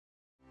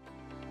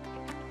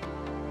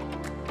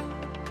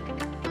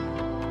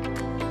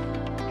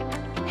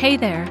Hey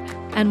there,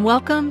 and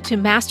welcome to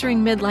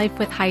Mastering Midlife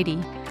with Heidi.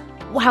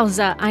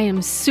 Wowza, I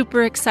am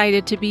super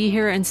excited to be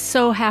here and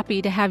so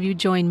happy to have you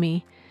join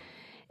me.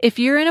 If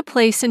you're in a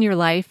place in your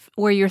life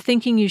where you're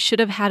thinking you should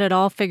have had it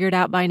all figured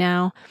out by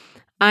now,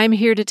 I'm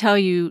here to tell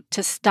you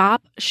to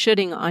stop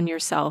shoulding on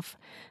yourself.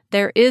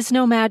 There is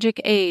no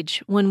magic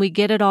age when we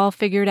get it all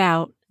figured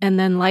out, and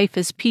then life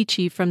is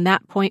peachy from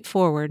that point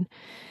forward.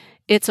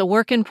 It's a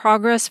work in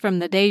progress from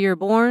the day you're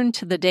born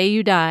to the day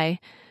you die,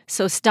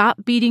 so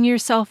stop beating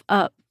yourself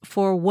up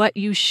for what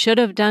you should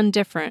have done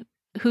different,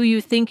 who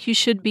you think you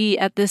should be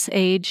at this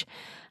age,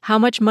 how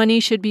much money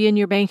should be in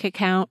your bank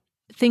account,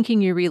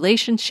 thinking your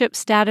relationship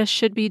status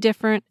should be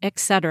different,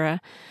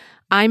 etc.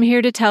 I'm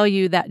here to tell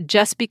you that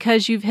just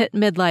because you've hit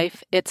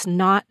midlife, it's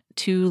not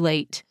too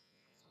late.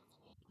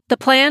 The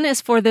plan is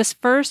for this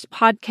first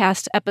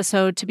podcast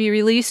episode to be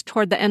released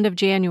toward the end of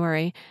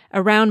January,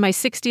 around my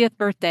 60th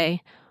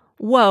birthday.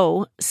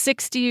 Whoa,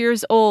 60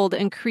 years old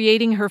and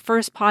creating her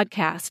first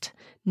podcast.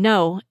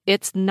 No,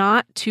 it's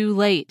not too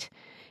late.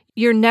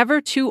 You're never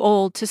too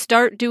old to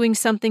start doing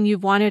something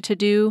you've wanted to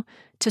do,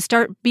 to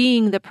start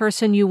being the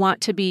person you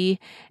want to be,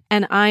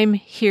 and I'm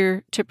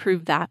here to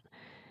prove that.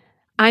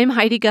 I'm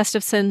Heidi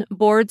Gustafson,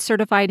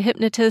 board-certified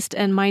hypnotist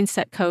and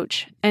mindset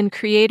coach, and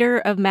creator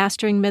of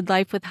Mastering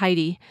Midlife with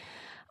Heidi.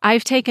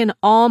 I've taken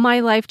all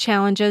my life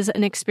challenges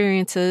and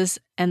experiences,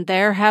 and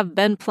there have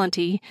been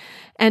plenty,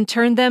 and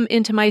turned them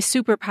into my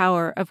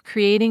superpower of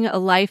creating a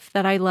life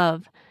that I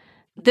love.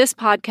 This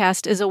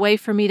podcast is a way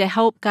for me to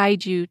help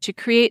guide you to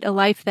create a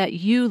life that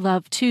you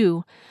love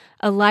too,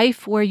 a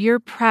life where you're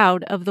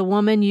proud of the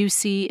woman you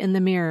see in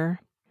the mirror.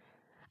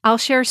 I'll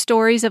share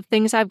stories of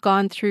things I've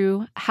gone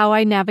through, how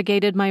I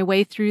navigated my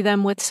way through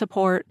them with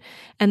support,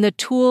 and the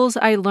tools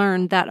I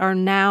learned that are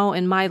now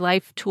in my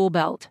life tool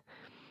belt.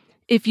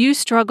 If you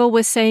struggle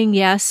with saying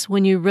yes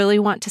when you really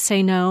want to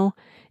say no,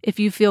 if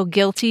you feel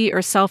guilty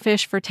or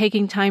selfish for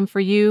taking time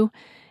for you,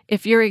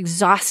 if you're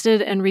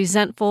exhausted and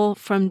resentful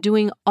from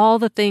doing all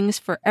the things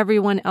for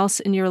everyone else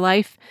in your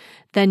life,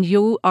 then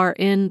you are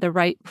in the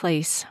right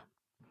place.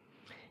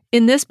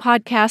 In this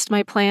podcast,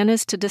 my plan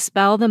is to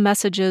dispel the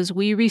messages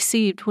we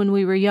received when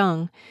we were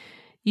young.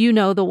 You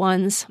know the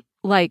ones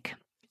like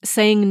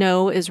saying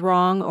no is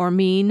wrong or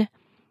mean,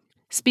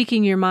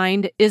 speaking your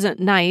mind isn't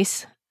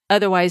nice,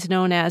 otherwise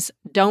known as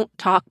don't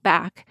talk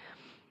back,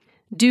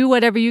 do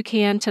whatever you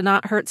can to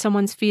not hurt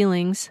someone's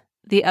feelings,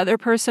 the other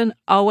person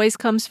always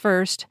comes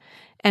first,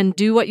 and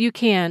do what you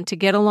can to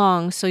get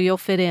along so you'll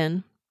fit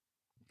in.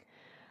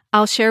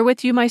 I'll share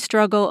with you my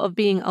struggle of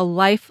being a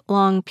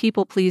lifelong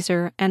people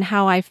pleaser and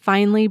how I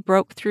finally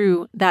broke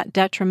through that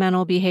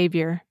detrimental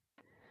behavior.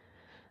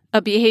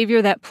 A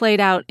behavior that played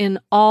out in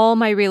all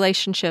my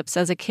relationships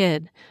as a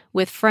kid,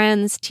 with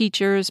friends,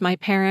 teachers, my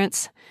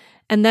parents,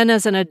 and then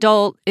as an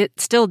adult, it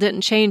still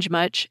didn't change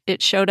much.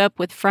 It showed up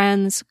with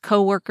friends,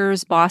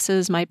 coworkers,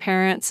 bosses, my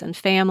parents, and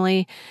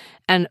family,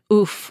 and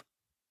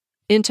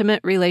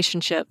intimate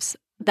relationships.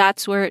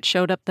 That's where it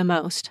showed up the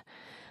most.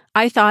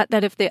 I thought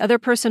that if the other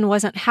person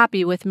wasn't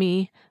happy with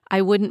me,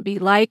 I wouldn't be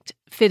liked,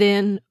 fit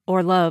in,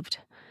 or loved.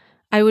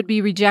 I would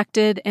be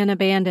rejected and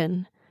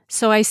abandoned.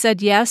 So I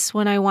said yes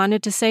when I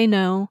wanted to say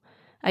no.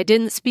 I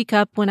didn't speak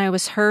up when I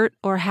was hurt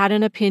or had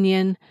an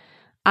opinion.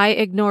 I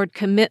ignored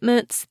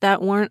commitments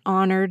that weren't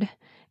honored,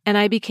 and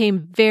I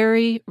became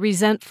very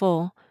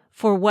resentful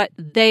for what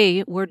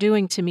they were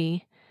doing to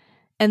me.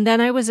 And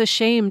then I was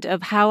ashamed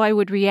of how I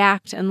would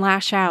react and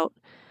lash out.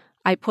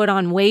 I put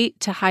on weight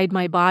to hide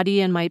my body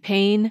and my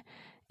pain,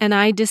 and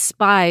I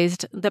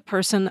despised the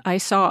person I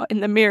saw in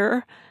the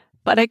mirror,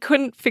 but I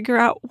couldn't figure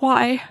out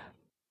why.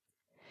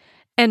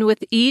 And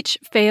with each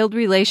failed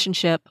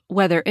relationship,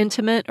 whether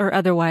intimate or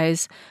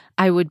otherwise,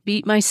 I would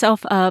beat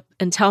myself up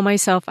and tell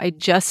myself I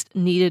just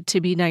needed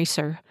to be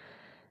nicer,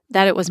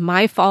 that it was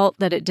my fault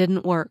that it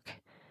didn't work.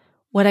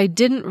 What I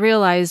didn't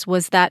realize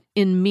was that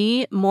in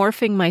me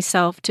morphing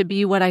myself to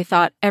be what I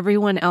thought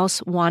everyone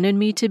else wanted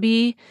me to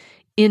be,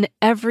 in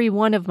every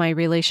one of my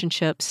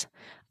relationships,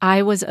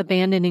 I was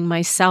abandoning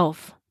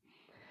myself.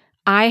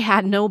 I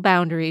had no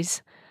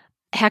boundaries.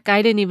 Heck,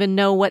 I didn't even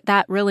know what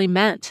that really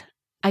meant.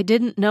 I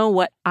didn't know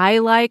what I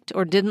liked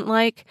or didn't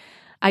like.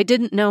 I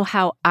didn't know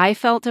how I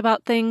felt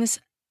about things.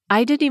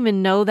 I didn't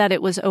even know that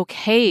it was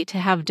okay to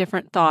have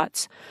different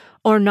thoughts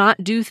or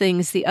not do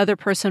things the other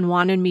person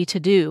wanted me to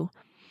do.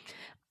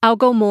 I'll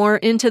go more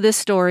into this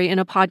story in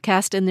a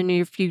podcast in the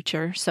near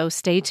future, so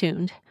stay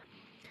tuned.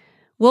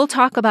 We'll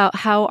talk about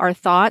how our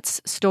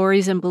thoughts,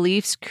 stories, and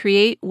beliefs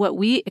create what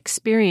we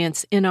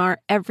experience in our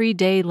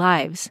everyday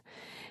lives.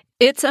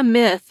 It's a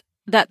myth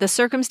that the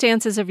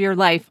circumstances of your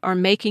life are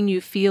making you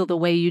feel the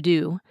way you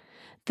do.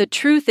 The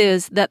truth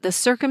is that the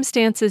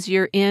circumstances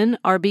you're in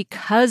are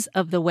because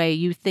of the way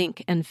you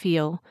think and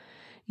feel.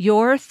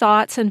 Your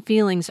thoughts and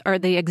feelings are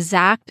the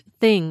exact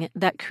thing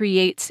that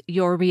creates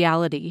your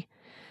reality.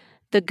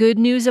 The good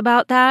news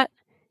about that,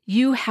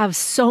 you have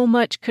so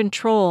much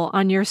control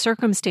on your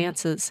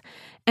circumstances,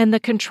 and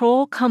the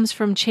control comes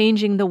from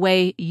changing the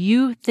way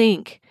you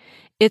think.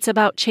 It's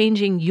about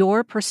changing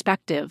your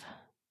perspective.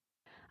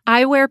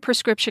 I wear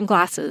prescription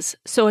glasses,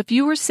 so if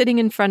you were sitting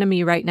in front of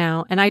me right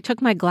now and I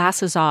took my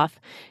glasses off,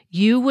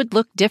 you would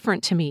look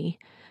different to me.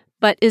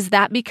 But is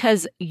that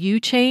because you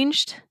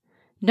changed?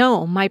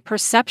 No, my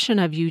perception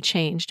of you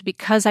changed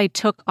because I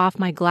took off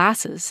my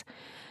glasses.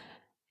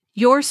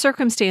 Your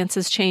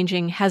circumstances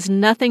changing has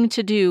nothing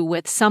to do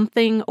with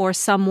something or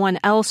someone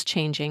else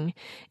changing.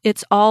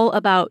 It's all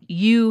about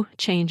you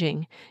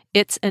changing.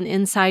 It's an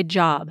inside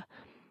job.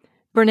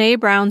 Brené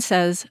Brown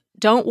says,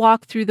 "Don't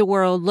walk through the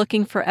world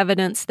looking for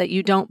evidence that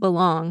you don't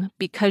belong,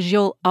 because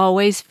you'll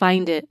always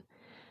find it.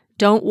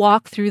 Don't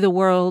walk through the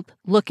world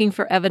looking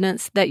for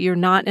evidence that you're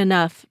not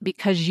enough,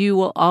 because you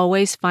will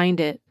always find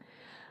it."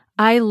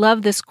 I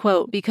love this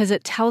quote because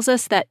it tells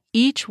us that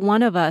each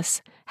one of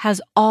us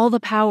has all the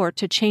power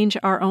to change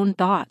our own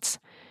thoughts.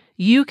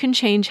 You can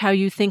change how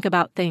you think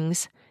about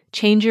things,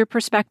 change your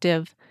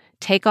perspective,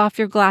 take off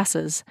your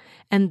glasses,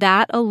 and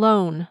that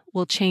alone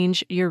will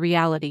change your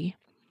reality.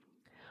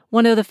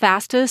 One of the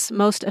fastest,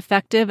 most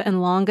effective,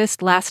 and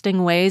longest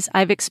lasting ways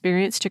I've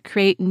experienced to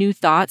create new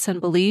thoughts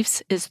and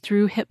beliefs is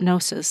through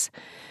hypnosis.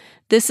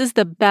 This is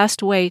the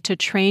best way to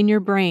train your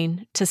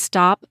brain to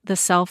stop the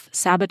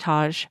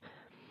self-sabotage.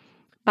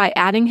 By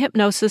adding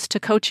hypnosis to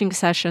coaching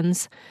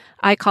sessions,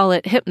 I call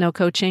it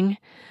hypno-coaching,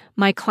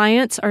 my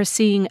clients are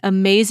seeing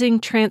amazing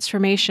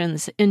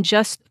transformations in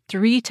just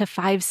 3 to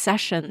 5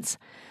 sessions.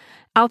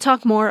 I'll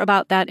talk more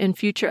about that in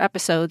future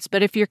episodes,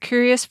 but if you're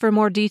curious for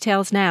more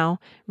details now,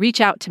 reach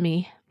out to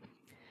me.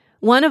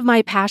 One of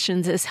my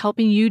passions is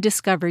helping you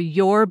discover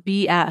your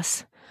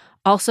BS,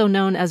 also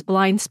known as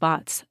blind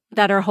spots,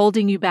 that are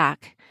holding you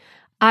back.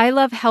 I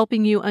love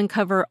helping you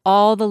uncover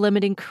all the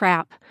limiting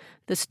crap,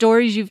 the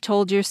stories you've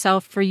told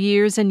yourself for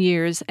years and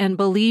years and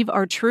believe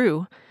are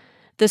true,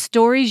 the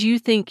stories you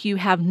think you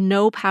have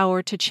no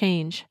power to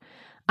change.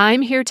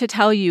 I'm here to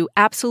tell you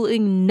absolutely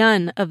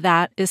none of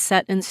that is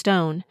set in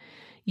stone.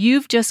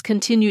 You've just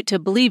continued to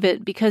believe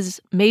it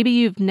because maybe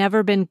you've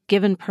never been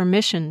given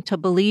permission to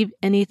believe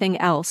anything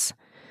else.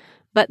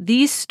 But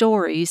these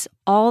stories,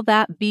 all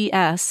that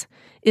BS,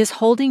 is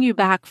holding you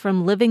back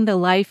from living the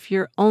life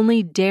you're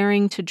only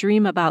daring to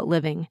dream about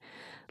living.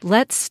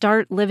 Let's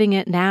start living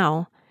it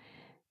now.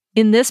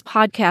 In this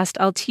podcast,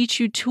 I'll teach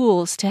you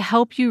tools to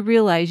help you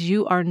realize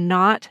you are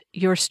not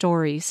your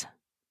stories.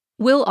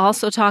 We'll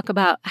also talk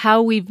about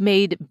how we've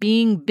made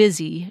being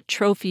busy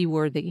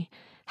trophy-worthy,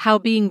 how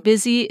being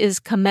busy is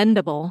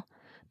commendable,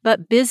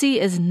 but busy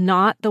is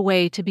not the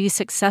way to be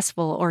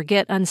successful or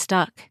get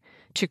unstuck,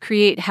 to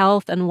create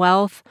health and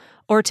wealth,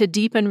 or to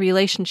deepen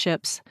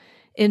relationships.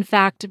 In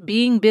fact,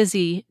 being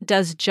busy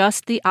does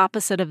just the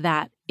opposite of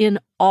that in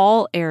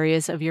all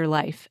areas of your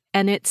life,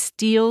 and it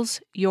steals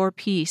your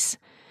peace,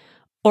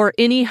 or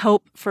any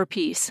hope for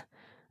peace.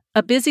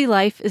 A busy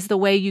life is the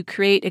way you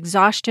create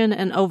exhaustion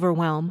and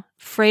overwhelm,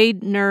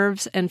 frayed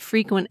nerves and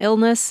frequent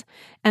illness,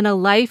 and a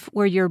life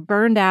where you're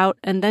burned out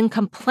and then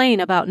complain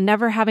about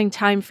never having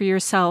time for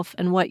yourself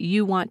and what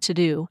you want to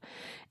do.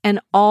 And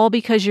all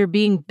because you're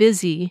being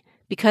busy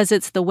because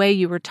it's the way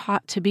you were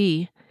taught to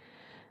be.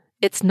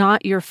 It's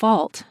not your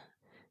fault.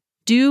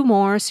 Do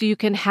more so you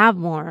can have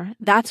more.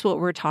 That's what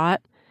we're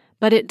taught.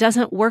 But it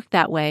doesn't work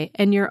that way,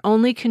 and you're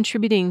only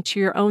contributing to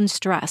your own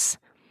stress.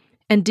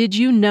 And did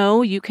you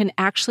know you can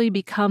actually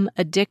become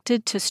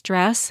addicted to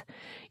stress?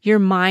 Your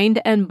mind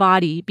and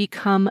body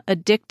become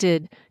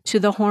addicted to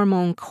the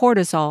hormone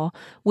cortisol,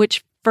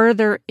 which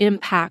further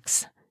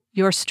impacts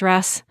your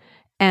stress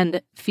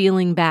and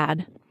feeling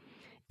bad.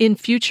 In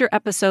future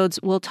episodes,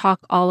 we'll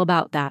talk all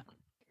about that.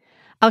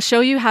 I'll show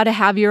you how to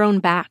have your own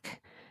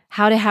back,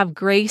 how to have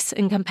grace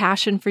and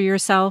compassion for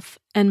yourself,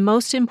 and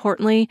most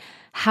importantly,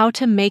 how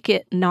to make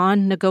it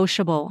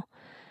non-negotiable.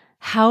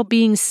 How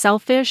being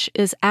selfish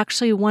is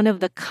actually one of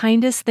the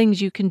kindest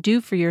things you can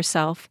do for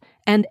yourself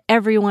and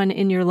everyone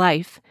in your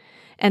life,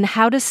 and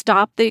how to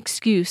stop the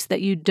excuse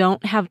that you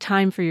don't have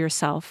time for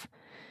yourself.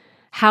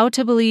 How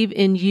to believe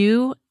in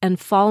you and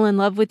fall in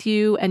love with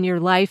you and your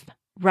life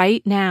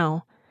right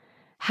now.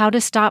 How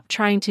to stop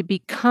trying to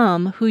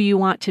become who you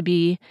want to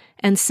be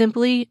and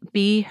simply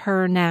be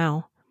her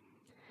now.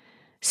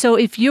 So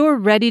if you're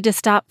ready to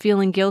stop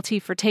feeling guilty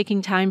for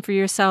taking time for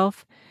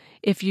yourself,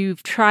 if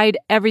you've tried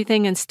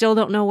everything and still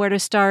don't know where to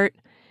start,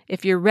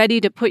 if you're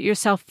ready to put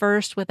yourself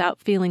first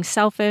without feeling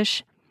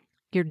selfish,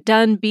 you're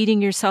done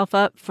beating yourself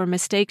up for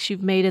mistakes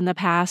you've made in the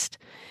past,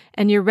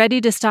 and you're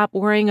ready to stop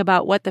worrying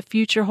about what the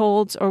future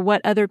holds or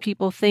what other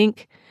people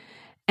think,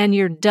 and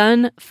you're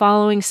done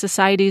following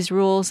society's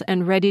rules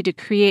and ready to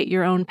create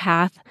your own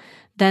path,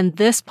 then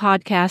this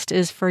podcast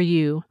is for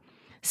you.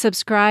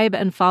 Subscribe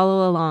and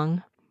follow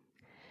along.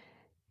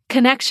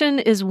 Connection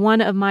is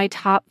one of my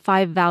top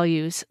 5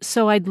 values,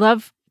 so I'd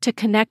love to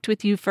connect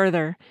with you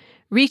further.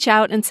 Reach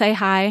out and say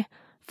hi.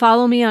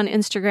 Follow me on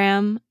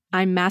Instagram.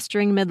 I'm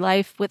Mastering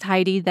Midlife with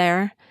Heidi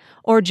there.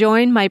 Or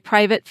join my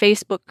private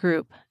Facebook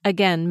group.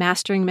 Again,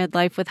 Mastering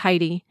Midlife with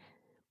Heidi.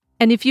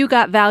 And if you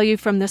got value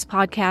from this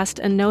podcast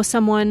and know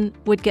someone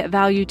would get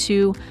value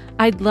too,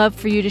 I'd love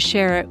for you to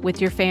share it with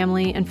your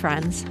family and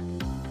friends.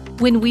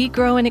 When we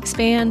grow and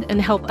expand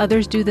and help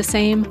others do the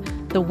same,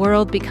 the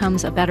world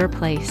becomes a better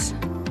place.